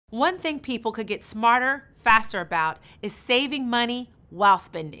One thing people could get smarter, faster about is saving money while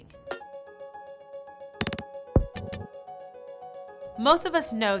spending. Most of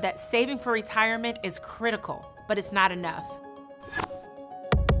us know that saving for retirement is critical, but it's not enough.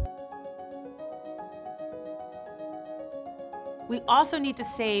 We also need to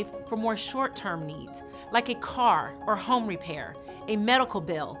save for more short-term needs, like a car or home repair, a medical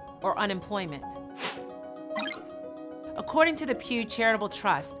bill, or unemployment. According to the Pew Charitable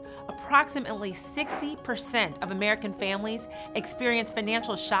Trust, approximately 60% of American families experience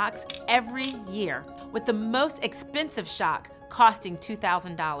financial shocks every year, with the most expensive shock costing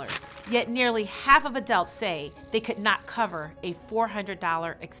 $2,000. Yet nearly half of adults say they could not cover a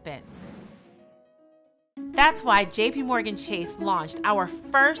 $400 expense. That's why JPMorgan Chase launched our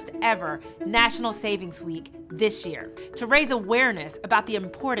first ever National Savings Week this year to raise awareness about the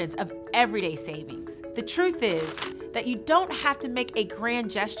importance of everyday savings. The truth is that you don't have to make a grand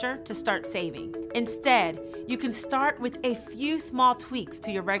gesture to start saving. Instead, you can start with a few small tweaks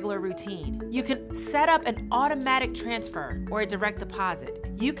to your regular routine. You can set up an automatic transfer or a direct deposit.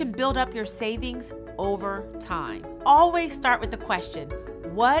 You can build up your savings over time. Always start with the question,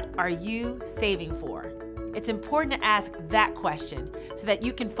 what are you saving for? It's important to ask that question so that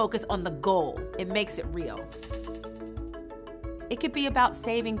you can focus on the goal. It makes it real. It could be about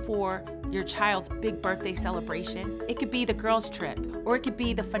saving for your child's big birthday celebration. It could be the girls' trip, or it could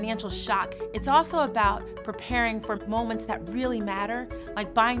be the financial shock. It's also about preparing for moments that really matter,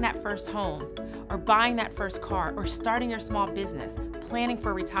 like buying that first home, or buying that first car, or starting your small business, planning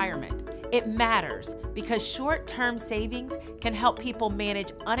for retirement. It matters because short-term savings can help people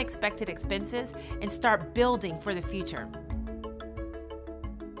manage unexpected expenses and start building for the future.